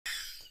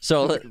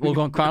So we'll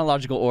go in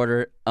chronological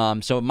order.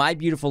 So My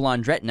Beautiful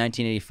Laundrette in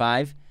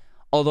 1985.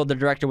 Although the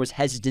director was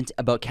hesitant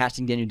about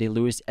casting Daniel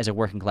Day-Lewis as a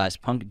working-class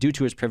punk due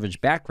to his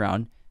privileged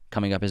background,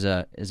 coming up as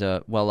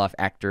a well-off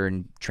actor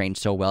and trained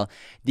so well,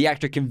 the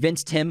actor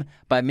convinced him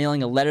by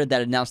mailing a letter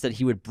that announced that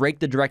he would break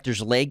the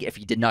director's leg if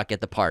he did not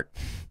get the part.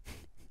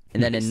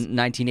 And then in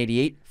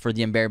 1988, for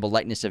The Unbearable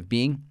Lightness of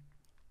Being,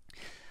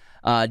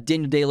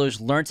 Daniel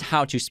Day-Lewis learned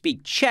how to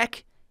speak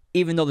Czech,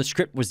 even though the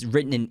script was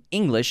written in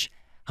English.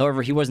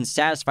 However, he wasn't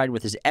satisfied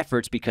with his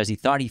efforts because he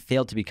thought he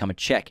failed to become a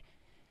Czech.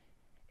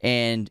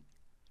 And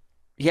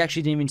he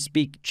actually didn't even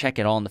speak Czech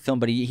at all in the film,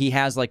 but he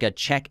has like a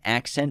Czech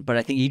accent, but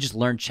I think he just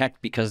learned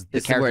Czech because the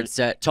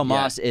character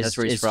Tomas is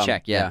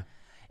Czech. Yeah.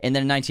 And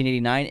then in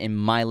 1989, in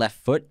My Left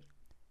Foot,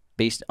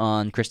 based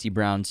on Christy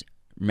Brown's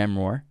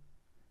memoir,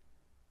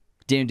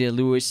 Daniel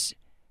Day-Lewis,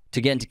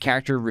 to get into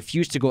character,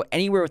 refused to go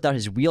anywhere without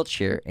his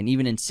wheelchair and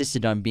even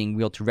insisted on being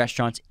wheeled to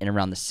restaurants and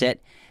around the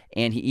set.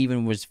 And he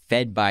even was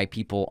fed by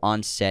people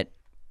on set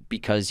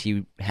because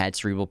he had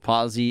cerebral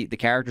palsy, the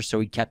character, so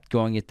he kept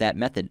going at that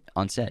method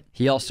on set.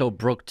 He also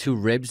broke 2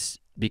 ribs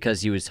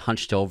because he was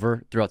hunched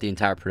over throughout the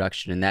entire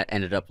production, and that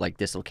ended up like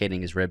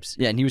dislocating his ribs.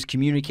 Yeah, and he was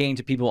communicating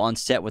to people on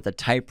set with a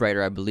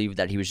typewriter, I believe,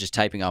 that he was just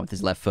typing on with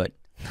his left foot.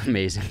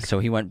 Amazing. So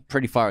he went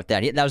pretty far with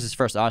that. That was his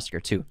first Oscar,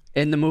 too.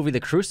 In the movie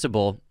The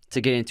Crucible, to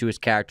get into his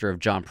character of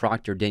John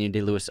Proctor, Daniel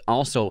Day-Lewis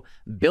also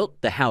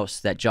built the house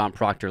that John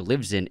Proctor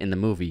lives in the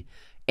movie.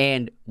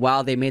 And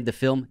while they made the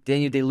film,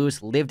 Daniel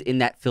Day-Lewis lived in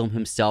that film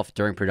himself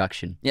during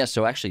production. Yeah,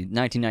 so actually,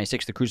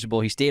 1996, The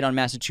Crucible, he stayed on a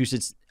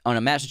Massachusetts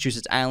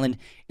island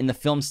in the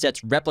film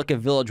set's replica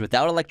village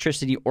without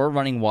electricity or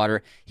running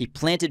water. He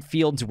planted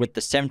fields with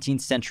the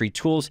 17th century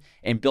tools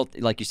and built,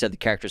 like you said, the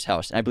character's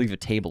house. And I believe a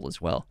table as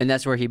well. And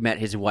that's where he met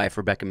his wife,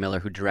 Rebecca Miller,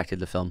 who directed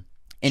the film.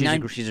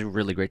 She's a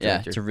really great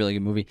director. Yeah, it's a really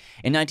good movie.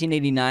 In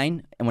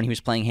 1989, and when he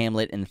was playing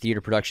Hamlet in the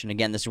theater production,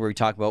 again, this is where we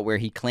talk about where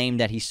he claimed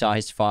that he saw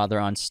his father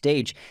on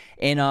stage.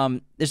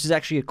 And this is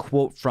actually a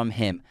quote from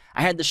him.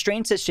 "I had the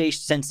strange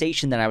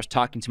sensation that I was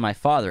talking to my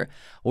father.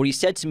 What he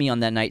said to me on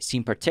that night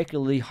seemed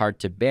particularly hard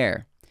to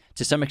bear.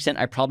 To some extent,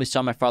 I probably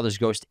saw my father's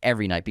ghost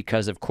every night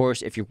because, of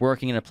course, if you're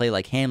working in a play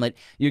like Hamlet,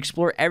 you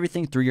explore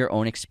everything through your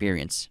own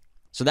experience."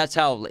 So that's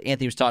how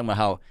Anthony was talking about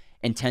how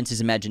intense his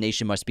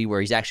imagination must be,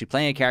 where he's actually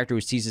playing a character who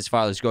sees his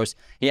father's ghost.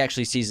 He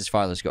actually sees his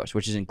father's ghost,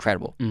 which is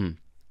incredible. Then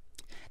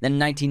in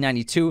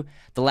 1992,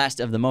 The Last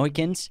of the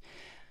Mohicans.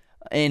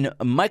 In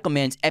Michael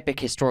Mann's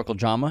epic historical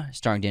drama,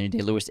 starring Daniel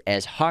Day-Lewis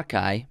as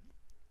Hawkeye,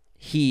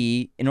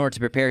 in order to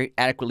prepare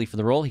adequately for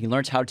the role, he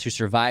learns how to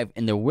survive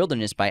in the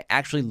wilderness by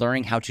actually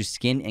learning how to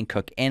skin and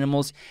cook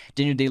animals.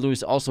 Daniel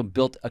Day-Lewis also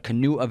built a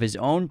canoe of his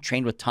own,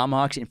 trained with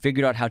tomahawks, and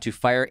figured out how to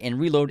fire and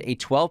reload a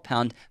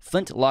 12-pound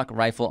flintlock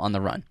rifle on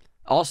the run.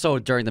 Also,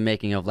 during the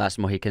making of Last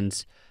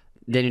Mohicans,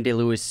 Daniel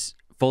Day-Lewis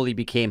fully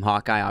became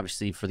Hawkeye,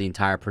 obviously, for the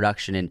entire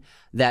production. And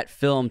that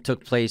film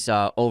took place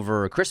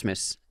over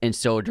Christmas. And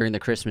so during the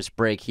Christmas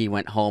break, he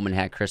went home and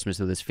had Christmas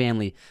with his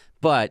family.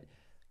 But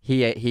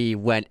he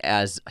went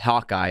as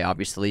Hawkeye,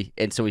 obviously.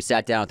 And so he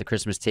sat down at the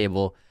Christmas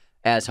table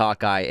as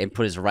Hawkeye and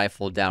put his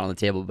rifle down on the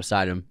table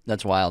beside him.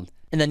 That's wild.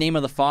 In The Name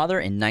of the Father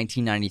in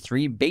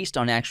 1993, based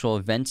on actual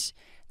events,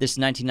 this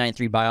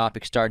 1993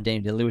 biopic starred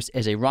Daniel Day-Lewis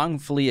as a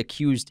wrongfully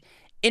accused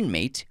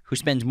inmate who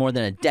spends more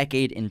than a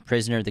decade in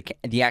prison.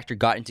 The actor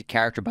got into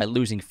character by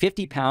losing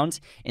 50 pounds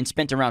and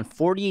spent around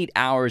 48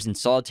 hours in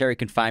solitary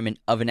confinement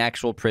of an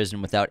actual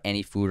prison without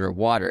any food or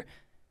water.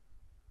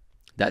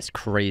 That's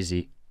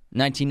crazy.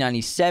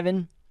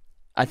 1997,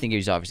 I think he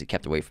was obviously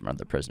kept away from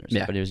other prisoners.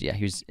 Yeah. But he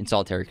was in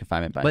solitary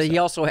confinement by himself. But he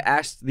also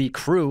asked the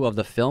crew of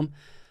the film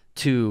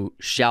to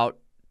shout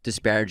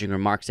disparaging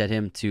remarks at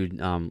him, to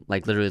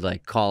literally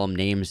call him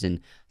names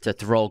and to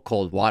throw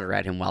cold water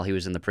at him while he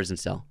was in the prison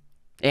cell.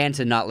 And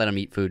to not let him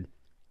eat food.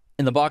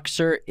 In The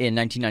Boxer in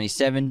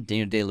 1997,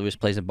 Daniel Day-Lewis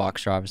plays a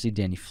boxer, obviously,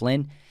 Danny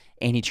Flynn,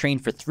 and he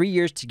trained for 3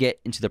 years to get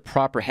into the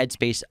proper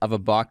headspace of a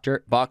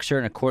boxer,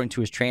 and according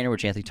to his trainer,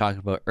 which Anthony talked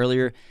about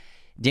earlier,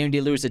 Daniel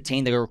Day-Lewis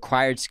attained the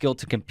required skill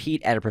to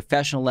compete at a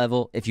professional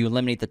level if you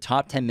eliminate the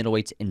top 10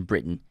 middleweights in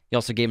Britain. He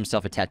also gave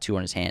himself a tattoo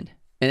on his hand.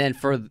 And then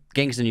for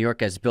Gangs of New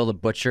York as Bill the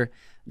Butcher,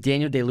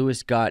 Daniel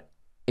Day-Lewis got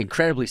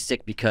incredibly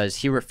sick because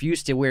he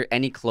refused to wear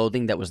any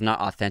clothing that was not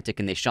authentic,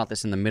 and they shot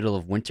this in the middle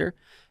of winter,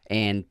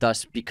 and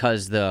thus,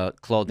 because the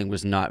clothing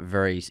was not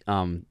very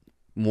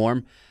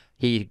warm,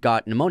 he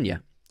got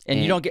pneumonia. And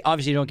you don't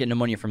get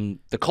pneumonia from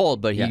the cold,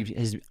 but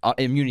his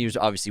immunity was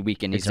obviously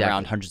weak, and he's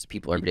around hundreds of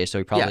people every day, so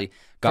he probably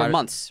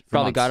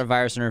got a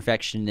virus or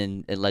infection,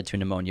 and it led to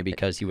pneumonia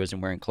because he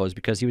wasn't wearing clothes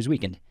because he was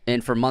weakened.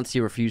 And for months, he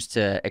refused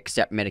to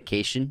accept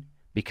medication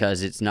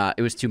because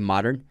it was too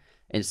modern.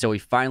 And so he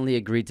finally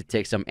agreed to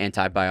take some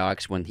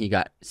antibiotics when he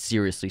got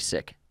seriously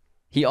sick.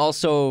 He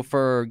also,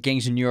 for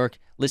Gangs of New York,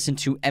 listened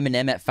to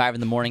Eminem at 5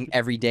 in the morning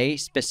every day,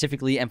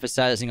 specifically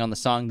emphasizing on the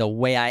song The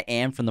Way I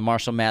Am from the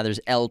Marshall Mathers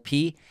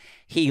LP.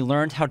 He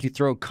learned how to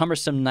throw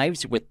cumbersome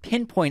knives with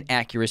pinpoint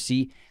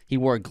accuracy. He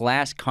wore a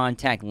glass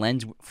contact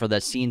lens for the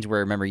scenes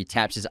where, remember, he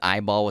taps his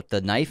eyeball with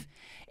the knife.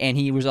 And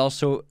he was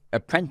also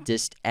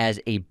apprenticed as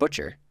a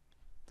butcher.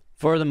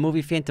 For the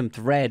movie Phantom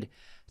Thread,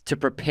 to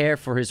prepare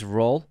for his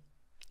role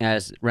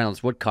as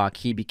Reynolds Woodcock,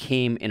 he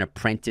became an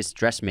apprentice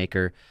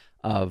dressmaker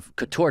of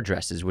couture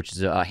dresses, which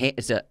is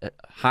it's a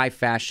high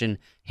fashion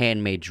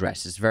handmade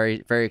dress. It's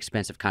very, very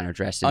expensive kind of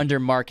dress. Under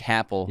Mark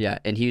Happel. Yeah,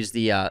 and he was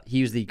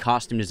the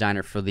costume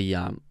designer for the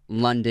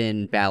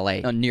London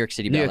Ballet. New York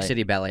City New Ballet. York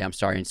City Ballet, I'm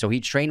sorry. And so he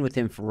trained with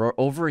him for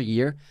over a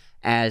year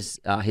as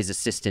his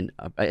assistant,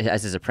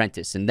 as his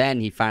apprentice. And then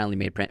he finally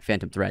made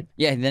Phantom Thread.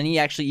 Yeah, and then he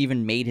actually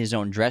even made his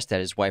own dress that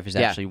his wife has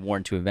actually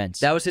worn to events.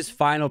 That was his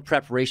final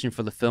preparation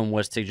for the film,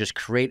 was to just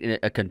create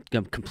a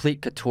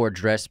complete couture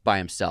dress by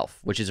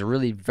himself, which is a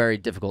really very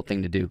difficult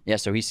thing to do. Yeah,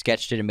 so he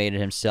sketched it and made it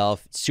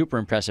himself. Super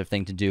impressive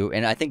thing to do.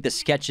 And I think the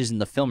sketches in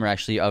the film are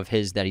actually of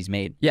his that he's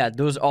made. Yeah,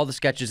 all the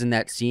sketches in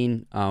that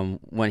scene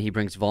when he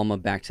brings Velma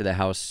back to the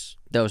house,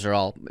 those are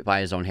all by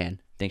his own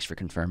hand. Thanks for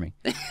confirming.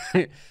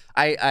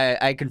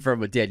 I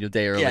confirmed with Daniel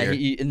Day earlier.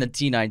 Yeah, in the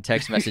T9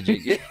 text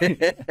messaging.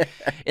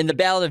 In The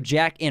Ballad of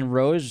Jack and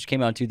Rose, which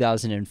came out in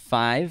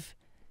 2005,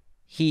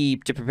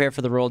 to prepare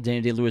for the role,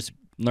 Dany-Lewis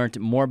learned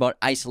more about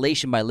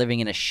isolation by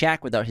living in a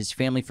shack without his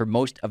family for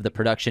most of the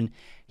production.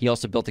 He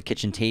also built a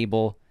kitchen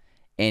table,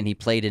 and he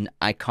played an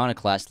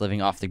iconoclast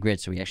living off the grid,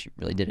 so he actually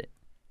really did it.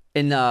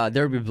 In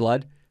There Will Be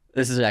Blood,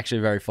 this is actually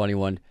a very funny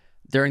one.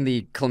 During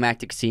the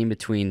climactic scene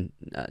between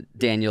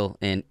Daniel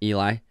and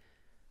Eli,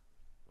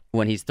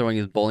 when he's throwing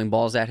his bowling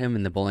balls at him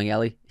in the bowling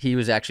alley, he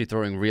was actually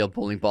throwing real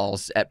bowling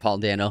balls at Paul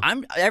Dano.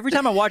 Every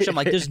time I watch them,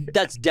 I'm like,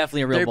 that's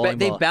definitely a real bowling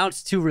ball. They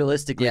bounce too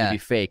realistically to be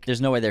fake.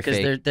 There's no way they're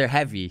fake. Because they're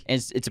heavy.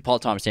 And it's a Paul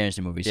Thomas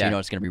Anderson movie, so you know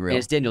it's going to be real. And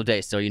it's Daniel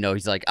Day, so you know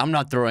he's like, I'm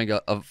not throwing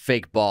a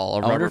fake ball, a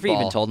rubber ball. I wonder if he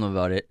even told him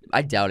about it.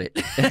 I doubt it.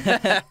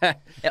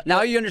 Now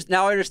I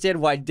understand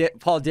why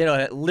Paul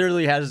Dano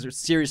literally has a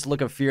serious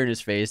look of fear in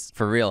his face.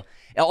 For real.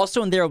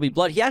 Also in There Will Be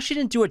Blood, he actually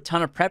didn't do a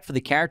ton of prep for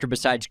the character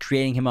besides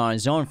creating him on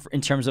his own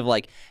in terms of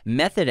like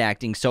method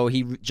acting. So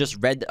he just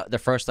read the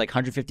first like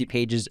 150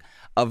 pages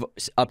of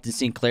Upton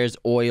Sinclair's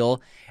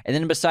Oil, and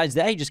then besides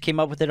that, he just came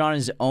up with it on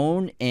his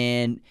own.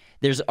 And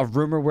there's a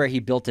rumor where he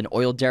built an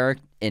oil derrick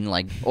and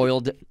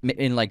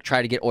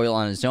try to get oil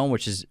on his own,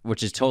 which is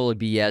totally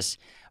BS.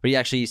 But he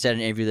actually said in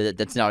an interview that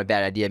that's not a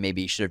bad idea.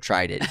 Maybe he should have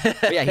tried it.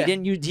 But yeah, he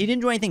didn't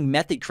do anything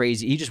method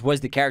crazy. He just was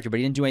the character, but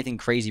he didn't do anything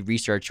crazy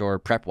research or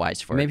prep wise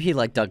for it. Maybe he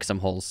dug some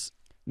holes.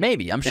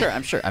 Maybe. I'm sure.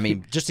 I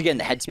mean, just to get in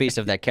the headspace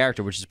of that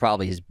character, which is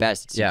probably his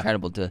best. It's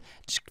incredible to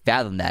just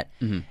fathom that.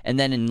 Mm-hmm. And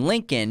then in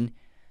Lincoln,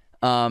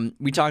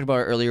 we talked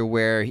about it earlier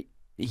where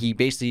he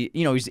basically,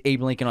 he's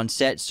Abe Lincoln on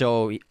set,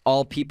 so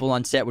all people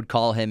on set would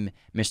call him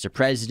Mr.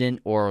 President,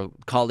 or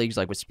colleagues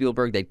like with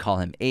Spielberg, they'd call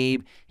him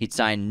Abe. He'd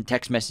sign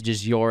text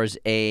messages, yours,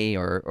 A,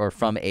 or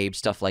from Abe,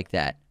 stuff like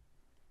that.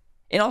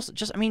 And also,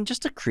 just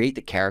to create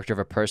the character of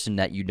a person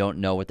that you don't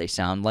know what they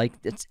sound like,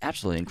 it's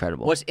absolutely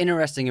incredible. What's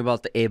interesting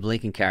about the Abe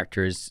Lincoln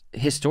character is,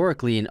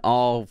 historically, in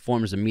all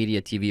forms of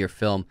media, TV, or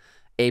film,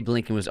 Abe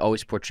Lincoln was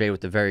always portrayed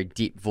with a very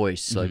deep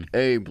voice, like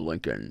Abe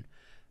Lincoln.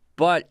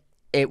 But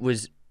it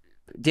was...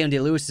 Daniel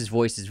Day-Lewis's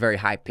voice is very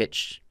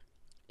high-pitched,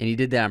 and he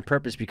did that on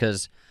purpose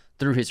because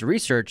through his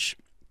research,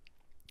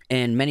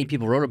 and many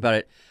people wrote about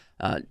it,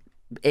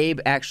 Abe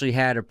actually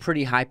had a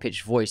pretty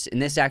high-pitched voice,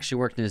 and this actually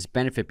worked in his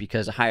benefit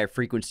because a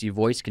higher-frequency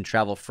voice can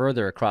travel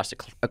further across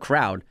a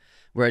crowd,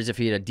 whereas if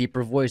he had a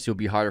deeper voice, it would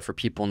be harder for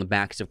people in the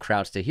backs of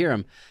crowds to hear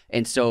him.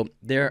 And so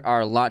there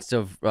are lots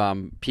of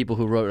people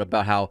who wrote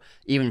about how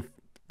even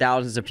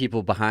thousands of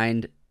people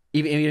behind...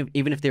 Even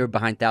if they were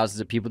behind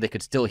thousands of people, they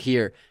could still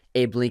hear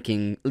Abe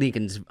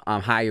Lincoln's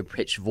higher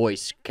pitched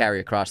voice carry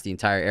across the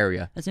entire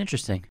area. That's interesting.